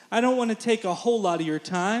I don't want to take a whole lot of your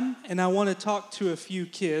time, and I want to talk to a few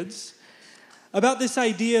kids about this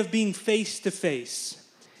idea of being face-to-face.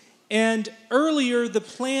 And earlier, the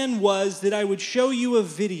plan was that I would show you a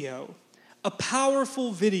video, a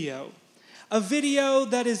powerful video, a video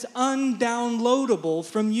that is undownloadable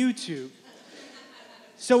from YouTube.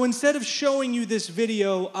 So instead of showing you this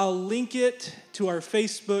video, I'll link it to our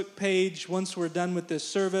Facebook page once we're done with this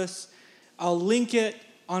service. I'll link it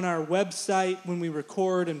on our website when we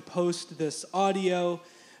record and post this audio.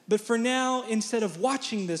 But for now, instead of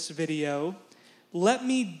watching this video, let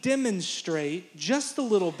me demonstrate just a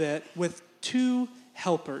little bit with two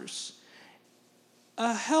helpers.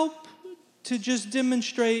 A help to just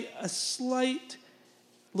demonstrate a slight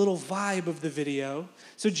little vibe of the video.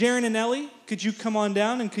 So Jaron and Ellie, could you come on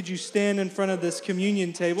down and could you stand in front of this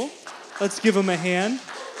communion table? Let's give them a hand.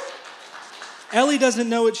 Ellie doesn't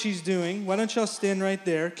know what she's doing. Why don't y'all stand right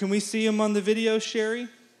there? Can we see him on the video, Sherry?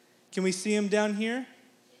 Can we see him down here?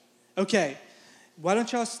 Okay. Why don't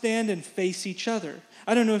y'all stand and face each other?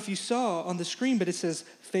 I don't know if you saw on the screen, but it says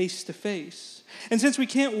face to face. And since we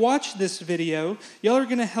can't watch this video, y'all are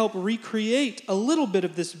going to help recreate a little bit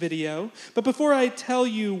of this video. But before I tell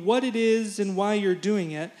you what it is and why you're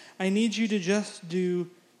doing it, I need you to just do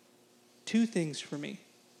two things for me.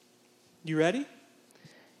 You ready?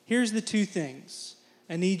 Here's the two things.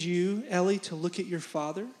 I need you, Ellie, to look at your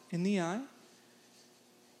father in the eye.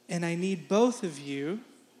 And I need both of you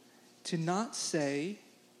to not say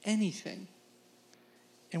anything.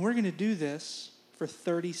 And we're going to do this for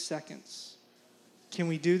 30 seconds. Can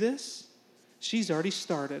we do this? She's already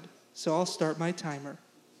started, so I'll start my timer.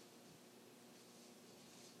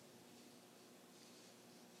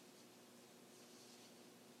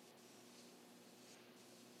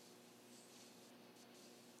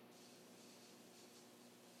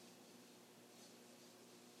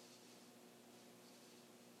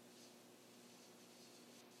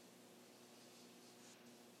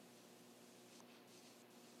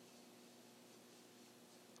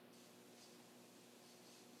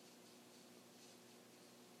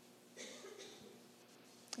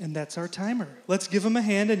 And that's our timer. Let's give them a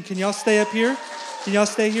hand. And can y'all stay up here? Can y'all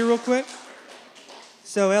stay here real quick?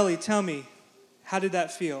 So, Ellie, tell me, how did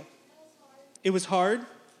that feel? It was hard?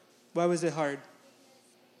 Why was it hard?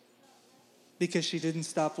 Because she didn't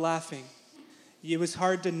stop laughing. It was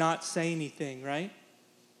hard to not say anything, right?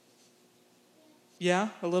 Yeah,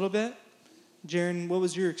 a little bit? Jaron, what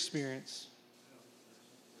was your experience?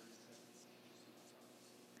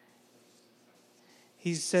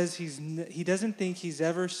 He says he doesn't think he's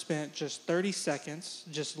ever spent just 30 seconds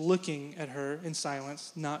just looking at her in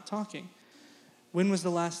silence, not talking. When was the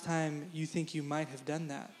last time you think you might have done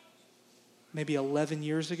that? Maybe 11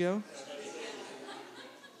 years ago?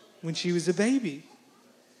 When she was a baby.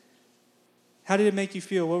 How did it make you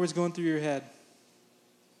feel? What was going through your head?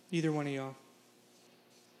 Either one of y'all.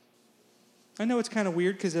 I know it's kind of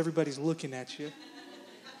weird because everybody's looking at you.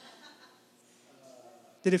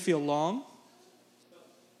 Did it feel long?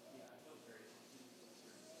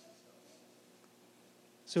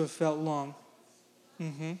 So it felt long.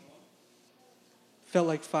 Felt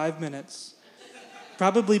like 5 minutes.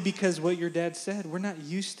 Probably because what your dad said, we're not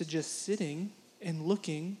used to just sitting and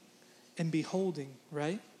looking and beholding,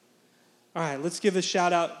 right? All right, let's give a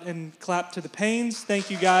shout out and clap to the Paynes. Thank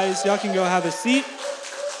you guys. Y'all can go have a seat.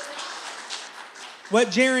 What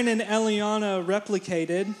Jaron and Eliana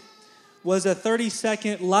replicated was a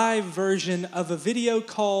 30-second live version of a video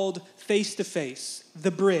called Face to Face,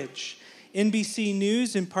 The Bridge. NBC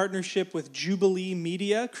News, in partnership with Jubilee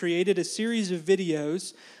Media, created a series of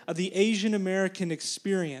videos of the Asian American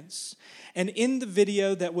experience. And in the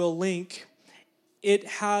video that we'll link, it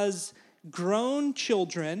has grown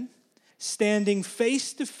children standing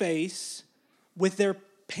face to face with their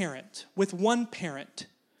parent, with one parent,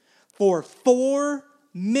 for 4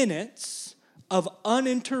 minutes of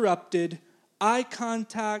uninterrupted eye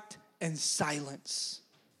contact and silence.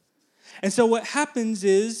 And so what happens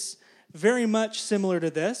is, very much similar to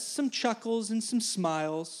this, some chuckles and some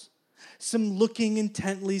smiles, some looking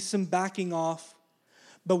intently, some backing off.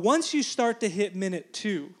 But once you start to hit minute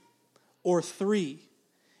 2 or 3,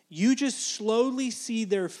 you just slowly see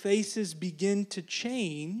their faces begin to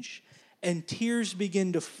change and tears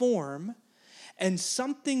begin to form and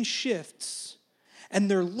something shifts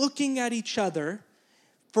and they're looking at each other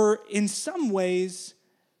for, in some ways,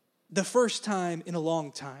 the first time in a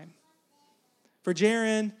long time. For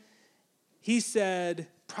Jaron, he said,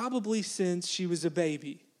 probably since she was a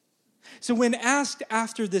baby. So when asked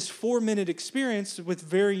after this 4-minute experience with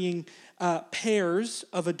varying pairs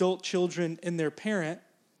of adult children and their parent,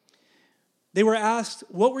 they were asked,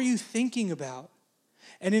 what were you thinking about?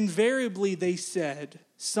 And invariably they said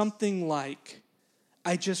something like,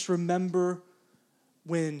 I just remember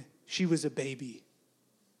when she was a baby.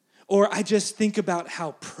 Or I just think about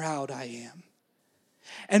how proud I am.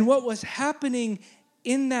 And what was happening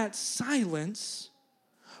in that silence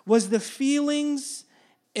was the feelings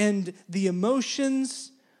and the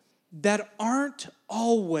emotions that aren't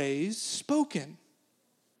always spoken.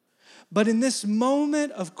 But in this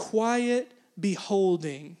moment of quiet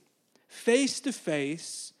beholding, face to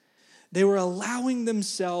face, they were allowing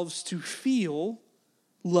themselves to feel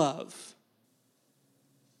love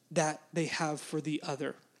that they have for the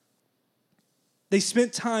other. They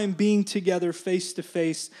spent time being together face to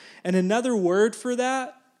face. And another word for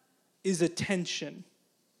that is attention.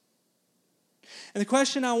 And the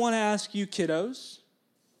question I want to ask you, kiddos,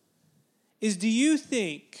 is do you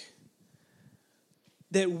think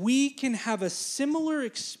that we can have a similar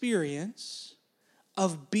experience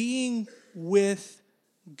of being with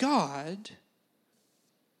God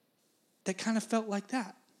that kind of felt like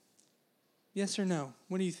that? Yes or no?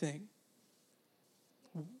 What do you think?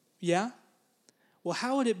 Yeah? Well,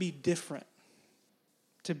 how would it be different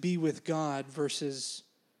to be with God versus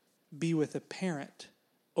be with a parent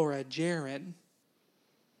or a Jaron?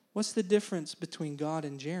 What's the difference between God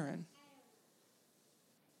and Jaron?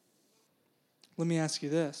 Let me ask you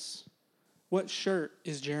this. What shirt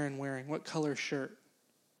is Jaron wearing? What color shirt?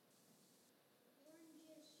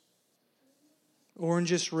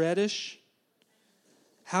 Orangish reddish?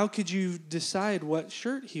 How could you decide what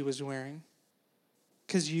shirt he was wearing?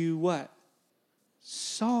 Because you what?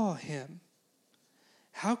 Saw him.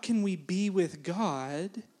 How can we be with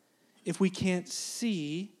God if we can't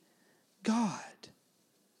see God?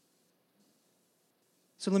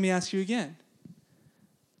 So let me ask you again.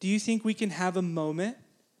 Do you think we can have a moment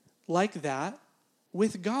like that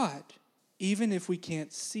with God, even if we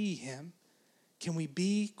can't see him? Can we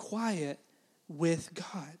be quiet with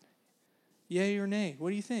God? Yay or nay? What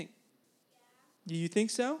do you think? Do you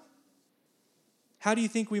think so? How do you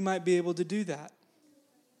think we might be able to do that?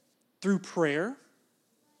 Through prayer?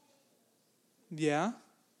 Yeah.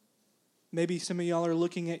 Maybe some of y'all are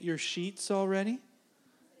looking at your sheets already.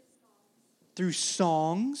 Through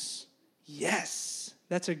songs? Yes,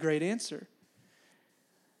 that's a great answer.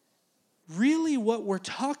 Really what we're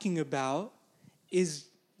talking about is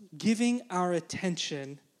giving our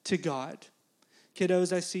attention to God.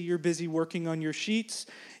 Kiddos, I see you're busy working on your sheets.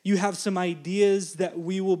 You have some ideas that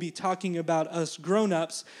we will be talking about us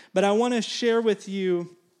grown-ups, but I want to share with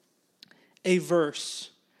you a verse.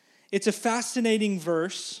 It's a fascinating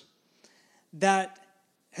verse that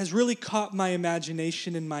has really caught my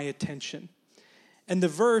imagination and my attention. And the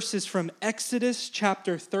verse is from Exodus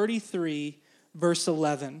chapter 33, verse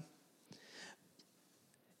 11.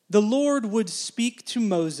 The Lord would speak to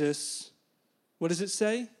Moses, what does it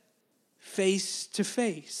say? Face to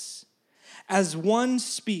face, as one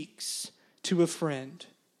speaks to a friend.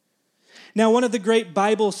 Now, one of the great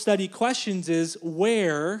Bible study questions is,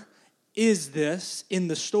 where is this in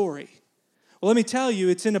the story? Well, let me tell you,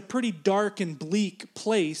 it's in a pretty dark and bleak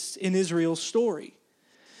place in Israel's story.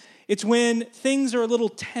 It's when things are a little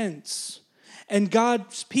tense and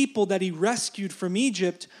God's people that he rescued from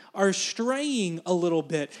Egypt are straying a little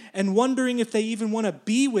bit and wondering if they even want to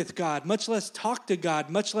be with God, much less talk to God,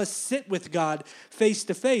 much less sit with God face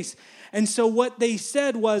to face. And so what they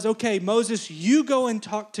said was, okay, Moses, you go and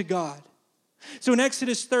talk to God. So in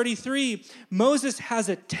Exodus 33, Moses has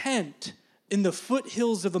a tent in the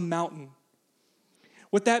foothills of a mountain.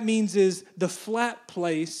 What that means is the flat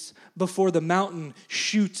place before the mountain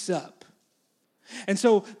shoots up. And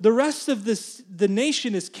so the rest of the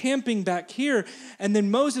nation is camping back here, and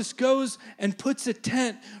then Moses goes and puts a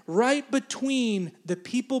tent right between the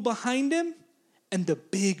people behind him and the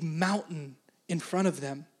big mountain in front of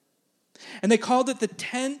them. And they called it the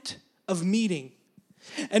tent of meeting.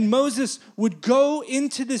 And Moses would go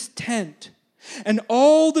into this tent, and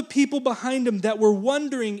all the people behind him that were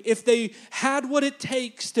wondering if they had what it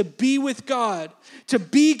takes to be with God, to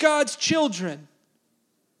be God's children,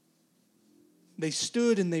 they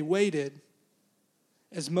stood and they waited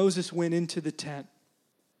as Moses went into the tent.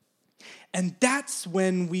 And that's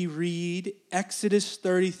when we read Exodus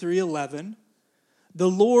 33:11. The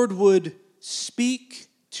Lord would speak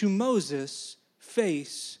to Moses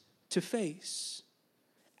face to face,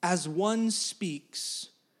 as one speaks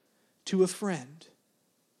to a friend.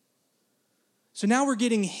 So now we're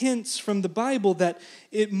getting hints from the Bible that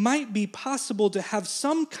it might be possible to have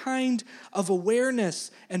some kind of awareness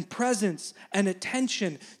and presence and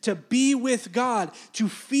attention to be with God, to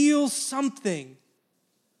feel something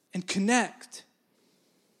and connect.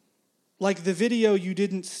 Like the video you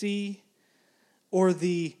didn't see or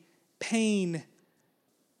the pain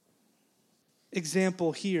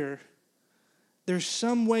example here, there's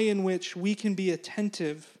some way in which we can be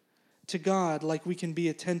attentive to God like we can be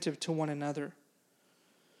attentive to one another.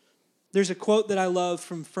 There's a quote that I love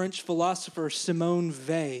from French philosopher Simone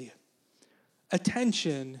Weil.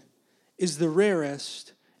 Attention is the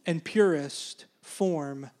rarest and purest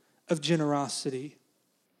form of generosity.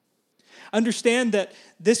 Understand that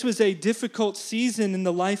this was a difficult season in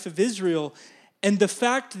the life of Israel, and the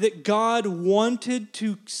fact that God wanted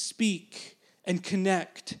to speak and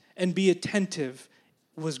connect and be attentive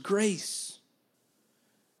was grace.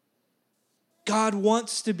 God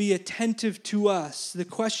wants to be attentive to us. The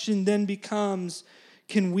question then becomes,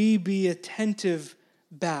 can we be attentive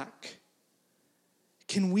back?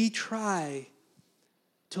 Can we try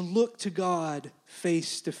to look to God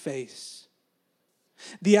face to face?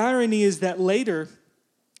 The irony is that later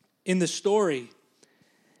in the story,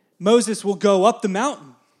 Moses will go up the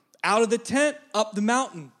mountain, out of the tent, up the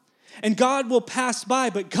mountain. And God will pass by,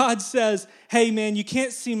 but God says, hey man, you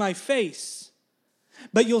can't see my face,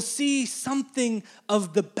 but you'll see something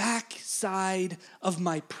of the backside of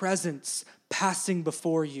my presence passing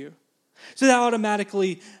before you. So that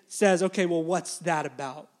automatically says, okay, well, what's that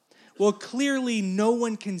about? Well, clearly no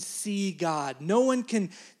one can see God. No one can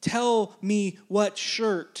tell me what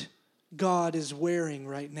shirt God is wearing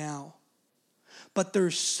right now. But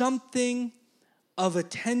there's something of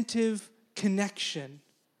attentive connection,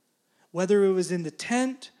 whether it was in the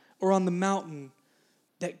tent or on the mountain,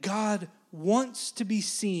 that God wants to be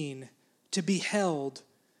seen, to be held,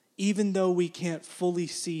 even though we can't fully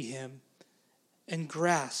see him and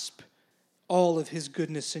grasp all of his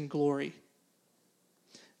goodness and glory.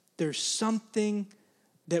 There's something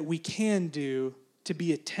that we can do to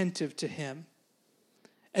be attentive to him.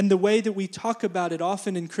 And the way that we talk about it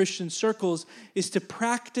often in Christian circles is to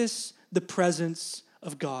practice the presence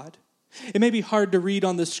of God. It may be hard to read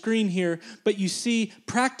on the screen here, but you see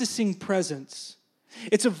practicing presence.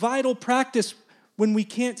 It's a vital practice when we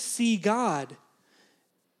can't see God.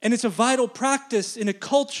 And it's a vital practice in a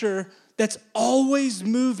culture that's always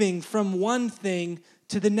moving from one thing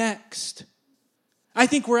to the next. I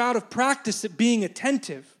think we're out of practice at being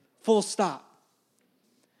attentive, full stop.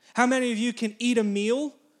 How many of you can eat a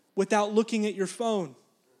meal without looking at your phone?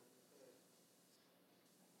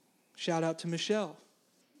 Shout out to Michelle.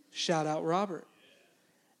 Shout out Robert.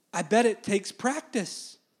 I bet it takes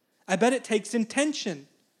practice. I bet it takes intention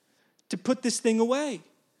to put this thing away.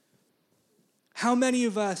 How many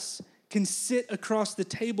of us can sit across the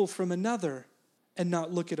table from another and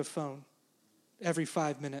not look at a phone every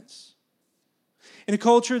 5 minutes? In a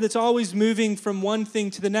culture that's always moving from one thing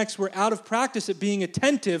to the next, we're out of practice at being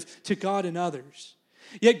attentive to God and others.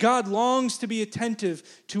 Yet God longs to be attentive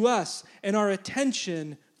to us, and our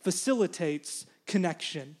attention facilitates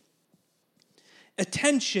connection.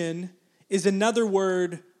 Attention is another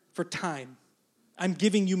word for time. I'm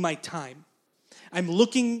giving you my time. I'm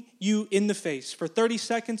looking you in the face for 30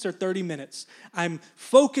 seconds or 30 minutes. I'm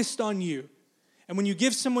focused on you. And when you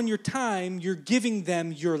give someone your time, you're giving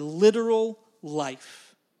them your literal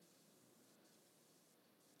life.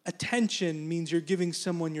 Attention means you're giving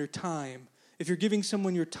someone your time. If you're giving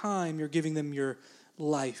someone your time, you're giving them your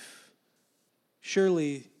life.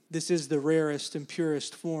 Surely this is the rarest and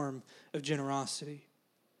purest form of generosity.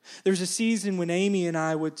 There's a season when Amy and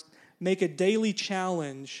I would make a daily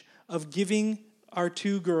challenge of giving our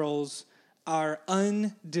two girls our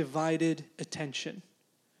undivided attention.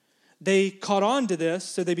 They caught on to this,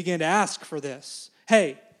 so they began to ask for this.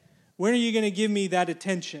 Hey, when are you going to give me that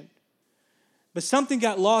attention? But something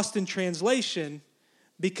got lost in translation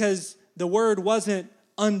because the word wasn't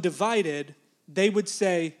undivided. They would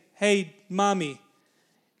say, hey, mommy,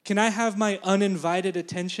 can I have my uninvited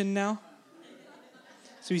attention now?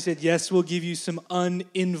 So he said, yes, we'll give you some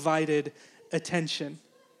uninvited attention,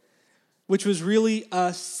 which was really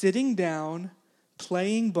us sitting down,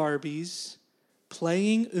 playing Barbies,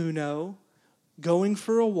 playing Uno, going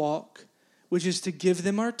for a walk, which is to give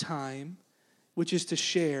them our time, which is to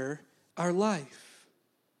share our life.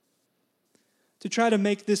 To try to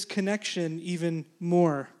make this connection even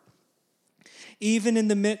more. Even in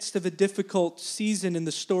the midst of a difficult season in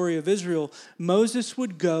the story of Israel, Moses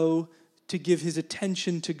would go to give his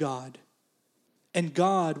attention to God, and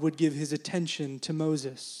God would give his attention to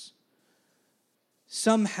Moses.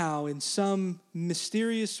 Somehow, in some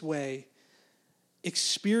mysterious way,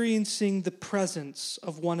 experiencing the presence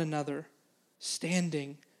of one another,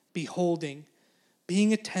 standing, beholding,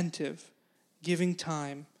 being attentive, giving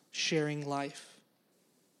time, sharing life.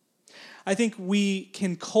 I think we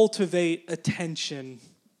can cultivate attention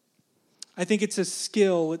I think it's a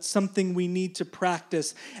skill. It's something we need to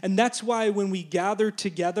practice. And that's why when we gather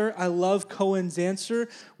together, I love Cohen's answer.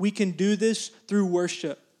 We can do this through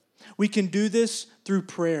worship. We can do this through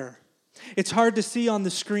prayer. It's hard to see on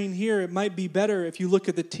the screen here. It might be better if you look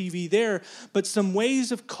at the TV there. But some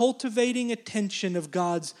ways of cultivating attention of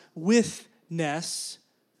God's withness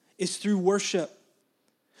is through worship.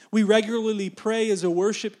 We regularly pray as a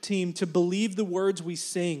worship team to believe the words we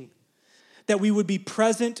sing, that we would be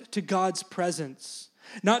present to God's presence,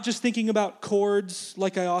 not just thinking about chords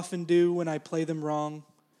like I often do when I play them wrong,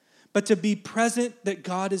 but to be present that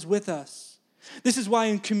God is with us. This is why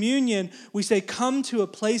in communion we say, come to a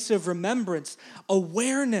place of remembrance,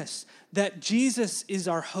 awareness that Jesus is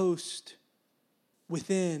our host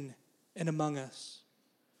within and among us.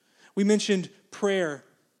 We mentioned prayer.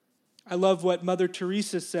 I love what Mother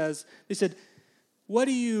Teresa says. They said, what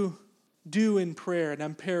do you do in prayer? And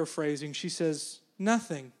I'm paraphrasing. She says,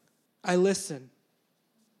 nothing. I listen.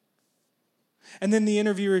 And then the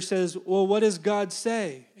interviewer says, well, what does God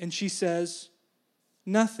say? And she says,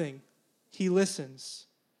 nothing. He listens.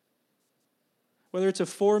 Whether it's a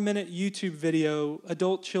 4-minute YouTube video,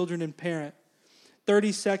 adult, children, and parent,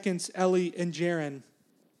 30 seconds, Ellie and Jaron,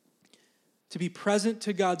 to be present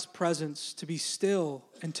to God's presence, to be still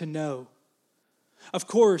and to know. Of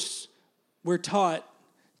course, we're taught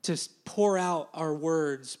to pour out our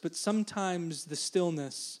words, but sometimes the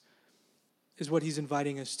stillness is what he's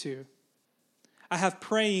inviting us to. I have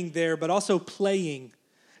praying there, but also playing.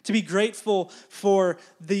 To be grateful for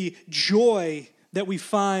the joy that we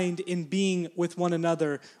find in being with one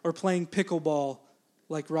another or playing pickleball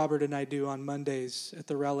like Robert and I do on Mondays at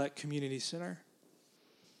the Rowlett Community Center.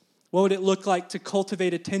 What would it look like to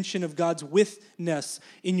cultivate attention of God's withness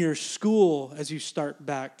in your school as you start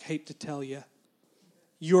back? Hate to tell you.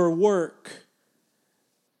 Your work,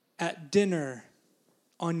 at dinner,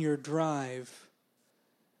 on your drive.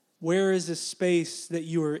 Where is a space that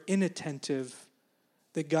you are inattentive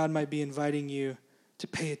that God might be inviting you to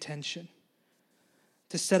pay attention?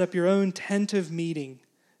 To set up your own tentative meeting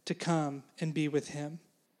to come and be with him.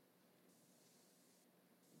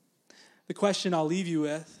 The question I'll leave you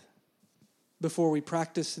with before we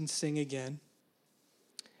practice and sing again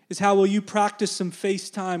is, how will you practice some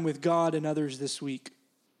FaceTime with God and others this week?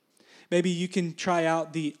 Maybe you can try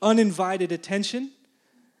out the uninvited attention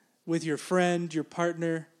with your friend, your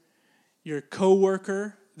partner, your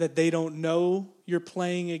coworker that they don't know you're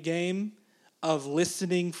playing a game of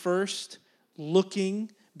listening first,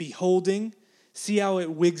 looking, beholding. See how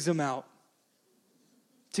it wigs them out.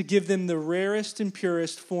 To give them the rarest and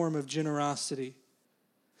purest form of generosity.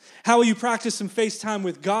 How will you practice some FaceTime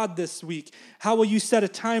with God this week? How will you set a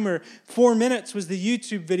timer? 4 minutes was the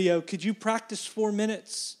YouTube video. Could you practice 4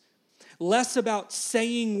 minutes? Less about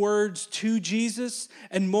saying words to Jesus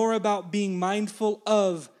and more about being mindful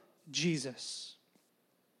of Jesus.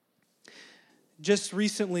 Just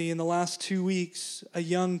recently, in the last 2 weeks, a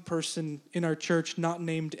young person in our church, not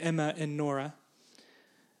named Emma and Nora,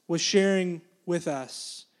 was sharing with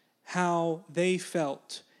us how they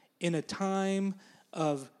felt in a time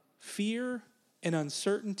of fear and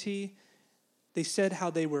uncertainty. They said how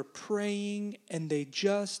they were praying and they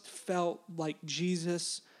just felt like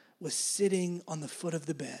Jesus was sitting on the foot of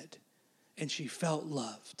the bed and she felt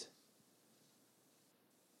loved.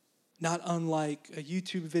 Not unlike a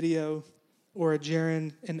YouTube video or a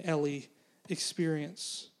Jaron and Ellie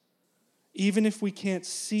experience. Even if we can't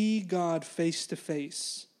see God face to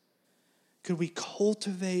face, could we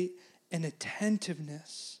cultivate an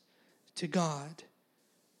attentiveness to God,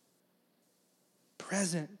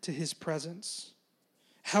 present to his presence?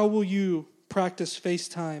 How will you practice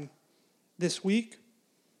FaceTime this week?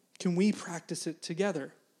 Can we practice it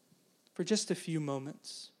together for just a few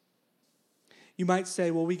moments? You might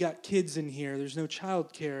say, well, we got kids in here. There's no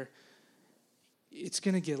childcare. It's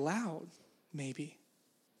going to get loud, maybe.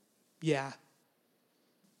 Yeah.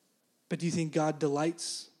 But do you think God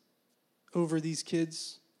delights over these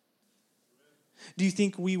kids? Do you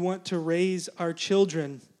think we want to raise our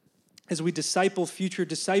children as we disciple future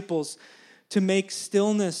disciples to make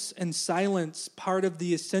stillness and silence part of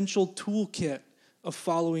the essential toolkit of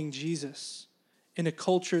following Jesus in a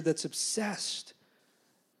culture that's obsessed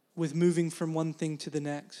with moving from one thing to the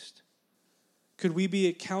next? Could we be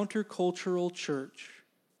a countercultural church,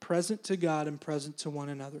 present to God and present to one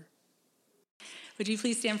another? Would you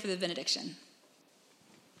please stand for the benediction?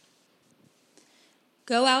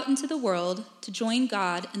 Go out into the world to join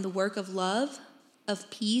God in the work of love, of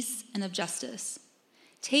peace, and of justice.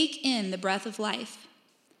 Take in the breath of life.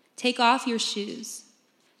 Take off your shoes.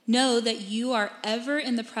 Know that you are ever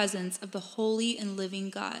in the presence of the holy and living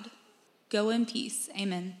God. Go in peace.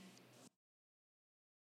 Amen.